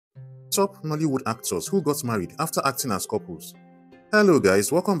Top Nollywood actors who got married after acting as couples. Hello guys,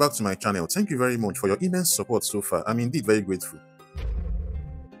 welcome back to my channel. Thank you very much for your immense support so far. I'm indeed very grateful.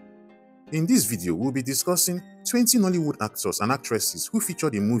 In this video, we'll be discussing 20 Nollywood actors and actresses who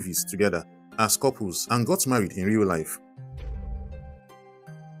featured in movies together as couples and got married in real life.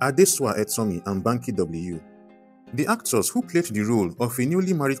 Adesua, Etomi and Banky W. The actors who played the role of a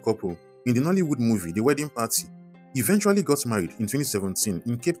newly married couple in the Nollywood movie The Wedding Party eventually got married in 2017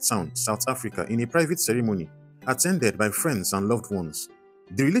 in Cape Town, South Africa in a private ceremony attended by friends and loved ones.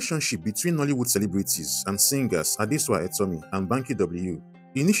 The relationship between Nollywood celebrities and singers Adesua, Etomi and Banky W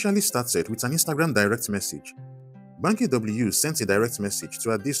initially started with an Instagram direct message. Banky W sent a direct message to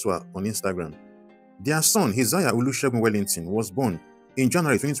Adesua on Instagram. Their son, Isaiah Olusegun Wellington, was born in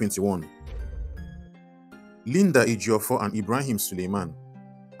January 2021. Linda Ejiofor and Ibrahim Suleiman.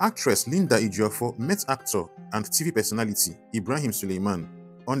 Actress Linda Ejiofor met actor and TV personality Ibrahim Suleiman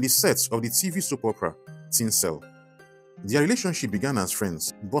on the set of the TV soap opera Tinsel. Their relationship began as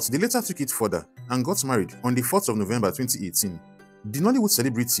friends, but they later took it further and got married on the 4th of November 2018. The Nollywood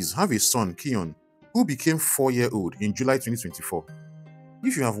celebrities have a son, Keon, who became 4-year-old in July 2024.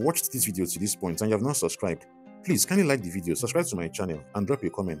 If you have watched this video to this point and you have not subscribed, please kindly like the video, subscribe to my channel and drop a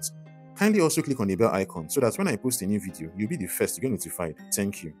comment. Kindly also click on the bell icon so that when I post a new video, you'll be the first to get notified.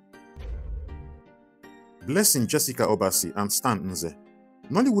 Thank you. Blessing Jessica Obasi and Stan Nze.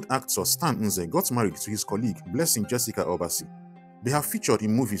 Nollywood actor Stan Nze got married to his colleague Blessing Jessica Obasi. They have featured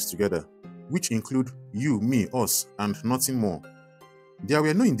in movies together, which include You, Me, Us, and Nothing More. There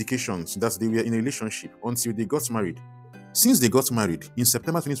were no indications that they were in a relationship until they got married. Since they got married in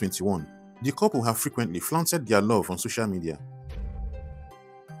September 2021, the couple have frequently flaunted their love on social media.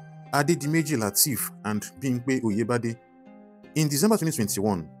 Adedimeji Lateef and Bimpe Oyebade. In December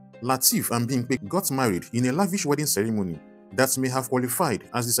 2021, Lateef and Bimpe got married in a lavish wedding ceremony that may have qualified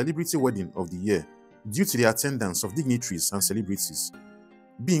as the celebrity wedding of the year due to the attendance of dignitaries and celebrities.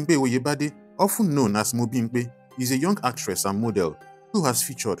 Bimpe Oyebade, often known as Mo Bimpe, is a young actress and model who has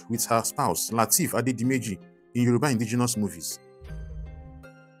featured with her spouse Lateef Adedimeji in Yoruba indigenous movies.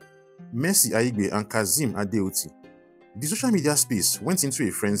 Mercy Aigbe and Kazim Adeoti. The social media space went into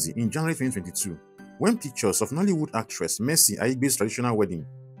a frenzy in January 2022 when pictures of Nollywood actress Mercy Aigbe's traditional wedding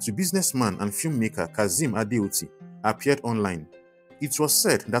to businessman and filmmaker Kazim Adeoti appeared online. It was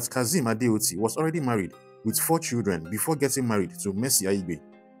said that Kazim Adeoti was already married with 4 children before getting married to Mercy Aigbe.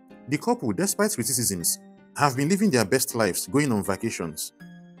 The couple, despite criticisms, have been living their best lives going on vacations.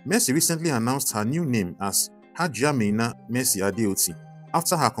 Mercy recently announced her new name as Ajeyemi Mercy Adeoti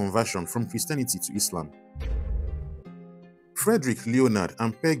after her conversion from Christianity to Islam. Fredrick, Leonard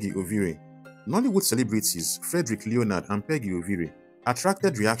and Peggy Ovire. Nollywood celebrities Fredrick, Leonard and Peggy Ovire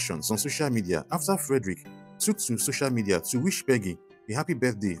attracted reactions on social media after Fredrick took to social media to wish Peggy a happy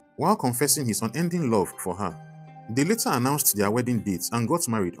birthday while confessing his unending love for her. They later announced their wedding dates and got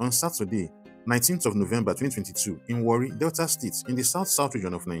married on Saturday, 19th of November 2022 in Warri, Delta State in the South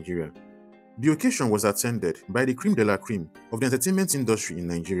region of Nigeria. The occasion was attended by the creme de la creme of the entertainment industry in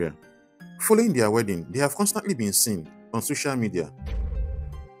Nigeria. Following their wedding, they have constantly been seen on social media.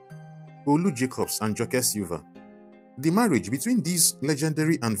 Olu Jacobs and Joke Silva. The marriage between these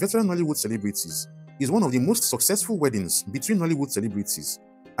legendary and veteran Nollywood celebrities is one of the most successful weddings between Nollywood celebrities,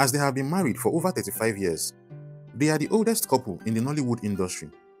 as they have been married for over 35 years. They are the oldest couple in the Nollywood industry.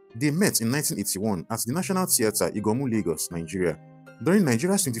 They met in 1981 at the National Theatre, Igomu, Lagos, Nigeria, during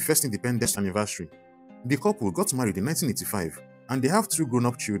Nigeria's 21st independence anniversary. The couple got married in 1985 and they have 2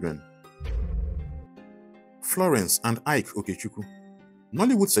 grown-up children. Florence and Iyke Okechukwu.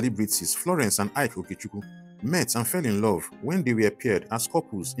 Nollywood celebrities Florence and Iyke Okechukwu met and fell in love when they were paired as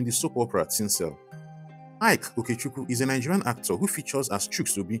couples in the soap opera Tinsel. Iyke Okechukwu is a Nigerian actor who features as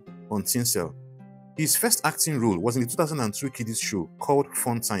Chuksobi on Tinsel. His first acting role was in the 2002 kiddies show called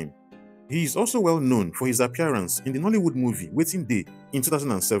Fun Time. He is also well known for his appearance in the Nollywood movie Waiting Day in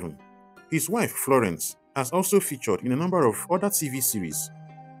 2007. His wife Florence has also featured in a number of other TV series.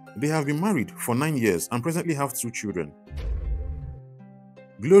 They have been married for 9 years and presently have 2 children.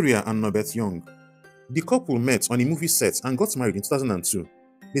 Gloria and Norbert Young. The couple met on a movie set and got married in 2002.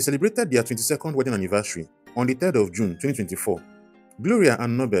 They celebrated their 22nd wedding anniversary on the 3rd of June 2024. Gloria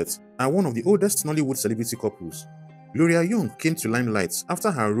and Norbert are one of the oldest Nollywood celebrity couples. Gloria Young came to limelight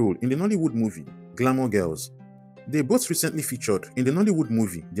after her role in the Nollywood movie Glamour Girls. They both recently featured in the Nollywood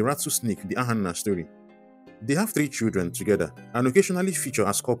movie The Rattlesnake, The Ahanna Story. They have 3 children together and occasionally feature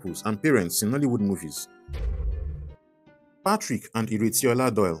as couples and parents in Nollywood movies. Patrick and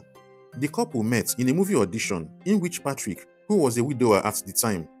Iretiola Doyle. The couple met in a movie audition in which Patrick, who was a widower at the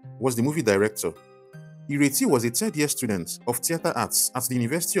time, was the movie director. Ireti was a third-year student of theatre arts at the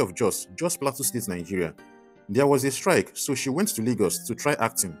University of Jos Plateau State, Nigeria. There was a strike, so she went to Lagos to try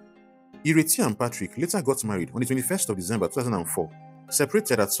acting. Ireti and Patrick later got married on the 21st of December 2004,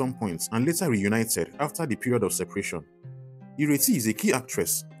 separated at some point and later reunited after the period of separation. Ireti is a key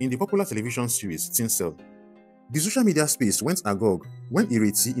actress in the popular television series Tinsel. The social media space went agog when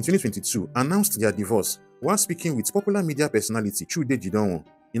Ireti in 2022 announced their divorce while speaking with popular media personality Chude Jidonwo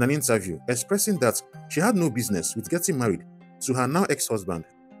in an interview, expressing that she had no business with getting married to her now ex-husband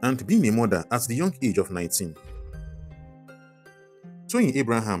and being a mother at the young age of 19. Toyin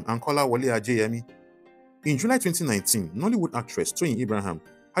Ibrahim and Kolawole Ajeyemi. In July 2019, Nollywood actress Toyin Ibrahim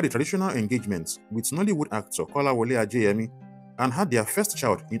had a traditional engagement with Nollywood actor Kolawole Ajeyemi and had their first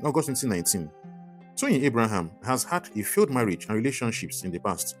child in August 2019. Toyin Ibrahim has had a failed marriage and relationships in the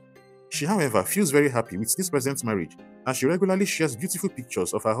past. She, however, feels very happy with this present marriage as she regularly shares beautiful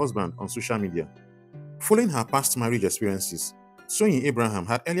pictures of her husband on social media. Following her past marriage experiences, Toyin Ibrahim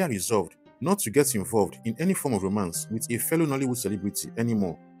had earlier resolved not to get involved in any form of romance with a fellow Nollywood celebrity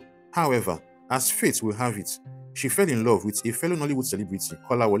anymore. However, as fate will have it, she fell in love with a fellow Nollywood celebrity,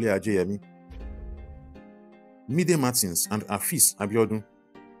 Kolawole Ajeyemi. Mide Martins and Afeez Abiodun.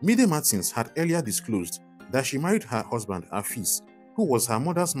 Mide Martins had earlier disclosed that she married her husband Afeez, who was her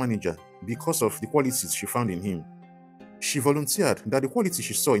mother's manager, because of the qualities she found in him. She volunteered that the quality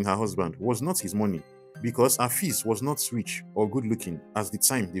she saw in her husband was not his money, because Afeez was not rich or good-looking at the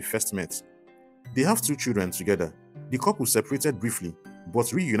time they first met. They have 2 children together. The couple separated briefly,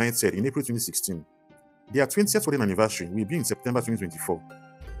 but reunited in April 2016. Their 20th wedding anniversary will be in September 2024.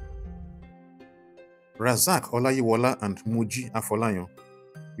 Razak Olayiwola and Moji Afolayan.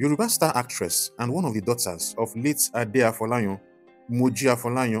 Yoruba star actress and one of the daughters of late Ade Afolayan, Moji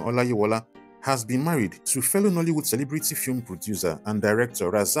Afolayan Olayiwola, has been married to fellow Nollywood celebrity film producer and director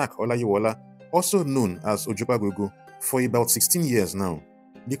Razak Olayiwola, also known as Ojobagogo, for about 16 years now.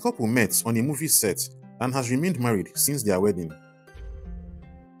 The couple met on a movie set and has remained married since their wedding.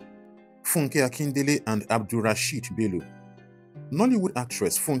 Funke Akindele and Abdulrasheed Bello. Nollywood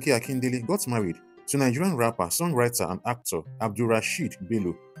actress Funke Akindele got married to Nigerian rapper, songwriter and actor Abdulrasheed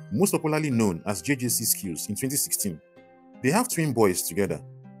Bello, most popularly known as JJC Skills, in 2016. They have twin boys together.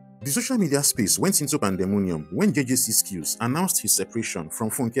 The social media space went into pandemonium when JJC Skills announced his separation from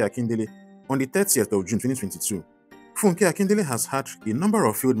Funke Akindele on the 30th of June 2022. Funke Akindele has had a number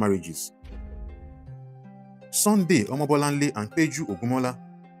of failed marriages. Sunday Omobolanle and Peju Ogumola.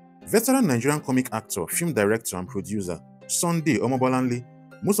 Veteran Nigerian comic actor, film director and producer Sunday Omobolanle,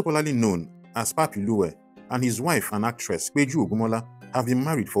 most popularly known as Papi Luwe, and his wife and actress Peju Ogumola have been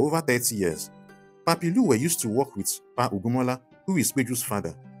married for over 30 years. Papi Luwe used to work with Pa Ogumola, who is Peju's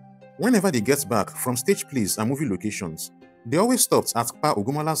father. Whenever they get back from stage plays and movie locations, they always stopped at Pa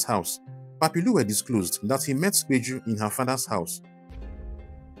Ogumola's house. Papi Luwe disclosed that he met Peju in her father's house.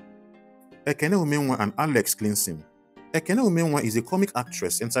 Ekene Umenwa and Alex Clinton. Ekene Umenwa is a comic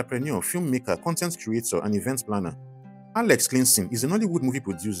actress, entrepreneur, filmmaker, content creator, and event planner. Alex Clinton is a Nollywood movie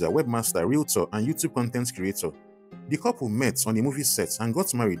producer, webmaster, realtor, and YouTube content creator. The couple met on a movie set and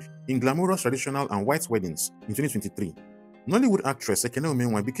got married in glamorous traditional and white weddings in 2023. Nollywood actress Ekene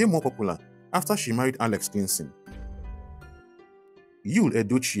Umenwa became more popular after she married Alex Clinton. Yul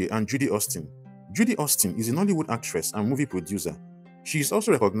Edochie and Judy Austin. Judy Austin is a Nollywood actress and movie producer. She is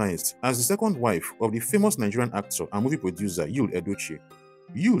also recognized as the second wife of the famous Nigerian actor and movie producer Yul Edochie.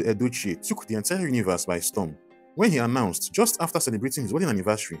 Yul Edochie took the entire universe by storm when he announced, just after celebrating his wedding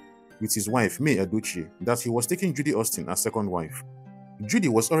anniversary with his wife May Edochie, that he was taking Judy Austin as second wife. Judy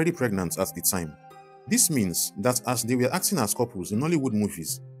was already pregnant at the time. This means that as they were acting as couples in Nollywood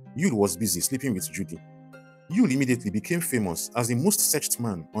movies, Yul was busy sleeping with Judy. Yul immediately became famous as the most searched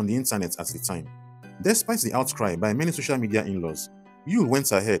man on the internet at the time. Despite the outcry by many social media in-laws, Yul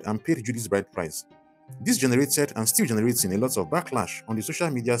went ahead and paid Judy's bride price. This generated and still generating a lot of backlash on the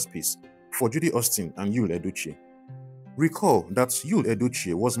social media space for Judy Austin and Yul Edochie. Recall that Yul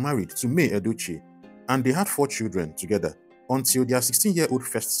Edochie was married to May Edochie and they had 4 children together until their 16-year-old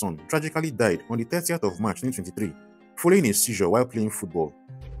first son tragically died on the 30th of March 2023 following a seizure while playing football.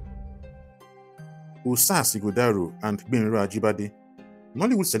 Osas Ighodaro and Gbenro Ajibade.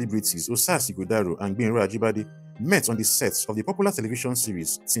 Nollywood celebrities Osas Ighodaro and Gbenro Ajibade met on the sets of the popular television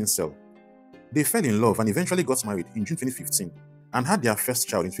series Tinsel. They fell in love and eventually got married in June 2015 and had their first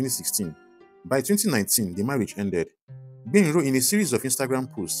child in 2016. By 2019, the marriage ended. Gbenro, in a series of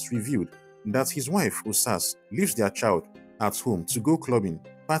Instagram posts, revealed that his wife, Osas, leaves their child at home to go clubbing,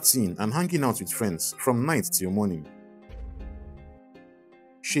 partying, and hanging out with friends from night till morning.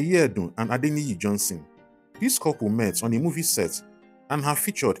 Seyi Edun and Adeniyi Johnson. This couple met on a movie set and have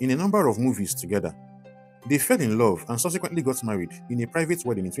featured in a number of movies together. They fell in love and subsequently got married in a private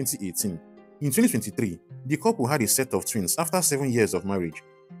wedding in 2018. In 2023, the couple had a set of twins after 7 years of marriage.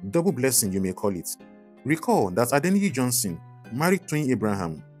 Double blessing, you may call it. Recall that Adeniyi Johnson married Toyin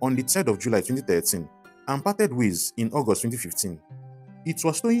Ibrahim on the 3rd of July 2013 and parted ways in August 2015. It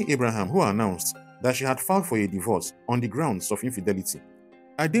was Toyin Ibrahim who announced that she had filed for a divorce on the grounds of infidelity.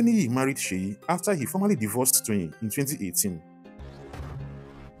 Adeniyi married Sheyi after he formally divorced Toyin in 2018.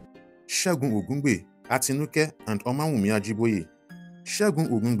 Segun Ogungbe, Atinuke, and Omawumi Ajiboye. Segun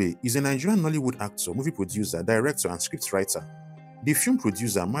Ogungbe is a Nigerian Nollywood actor, movie producer, director, and scriptwriter. The film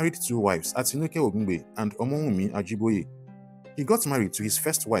producer married 2 wives, Atinuke Ogungbe and Omawumi Ajiboye. He got married to his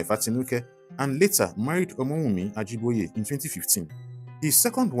first wife, Atinuke, and later married Omawumi Ajiboye in 2015. His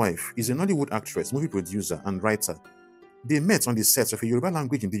second wife is a Nollywood actress, movie producer, and writer. They met on the set of a Yoruba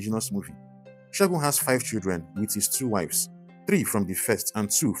language indigenous movie. Segun has 5 children with his 2 wives, 3 from the first and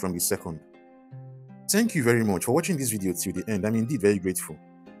 2 from the second. Thank you very much for watching this video till the end. I'm indeed very grateful.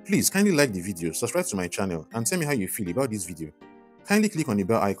 Please kindly like the video, subscribe to my channel, and tell me how you feel about this video. Kindly click on the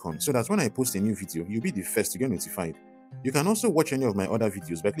bell icon so that when I post a new video, you'll be the first to get notified. You can also watch any of my other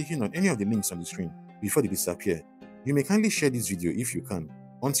videos by clicking on any of the links on the screen before they disappear. You may kindly share this video if you can.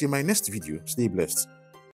 Until my next video, stay blessed.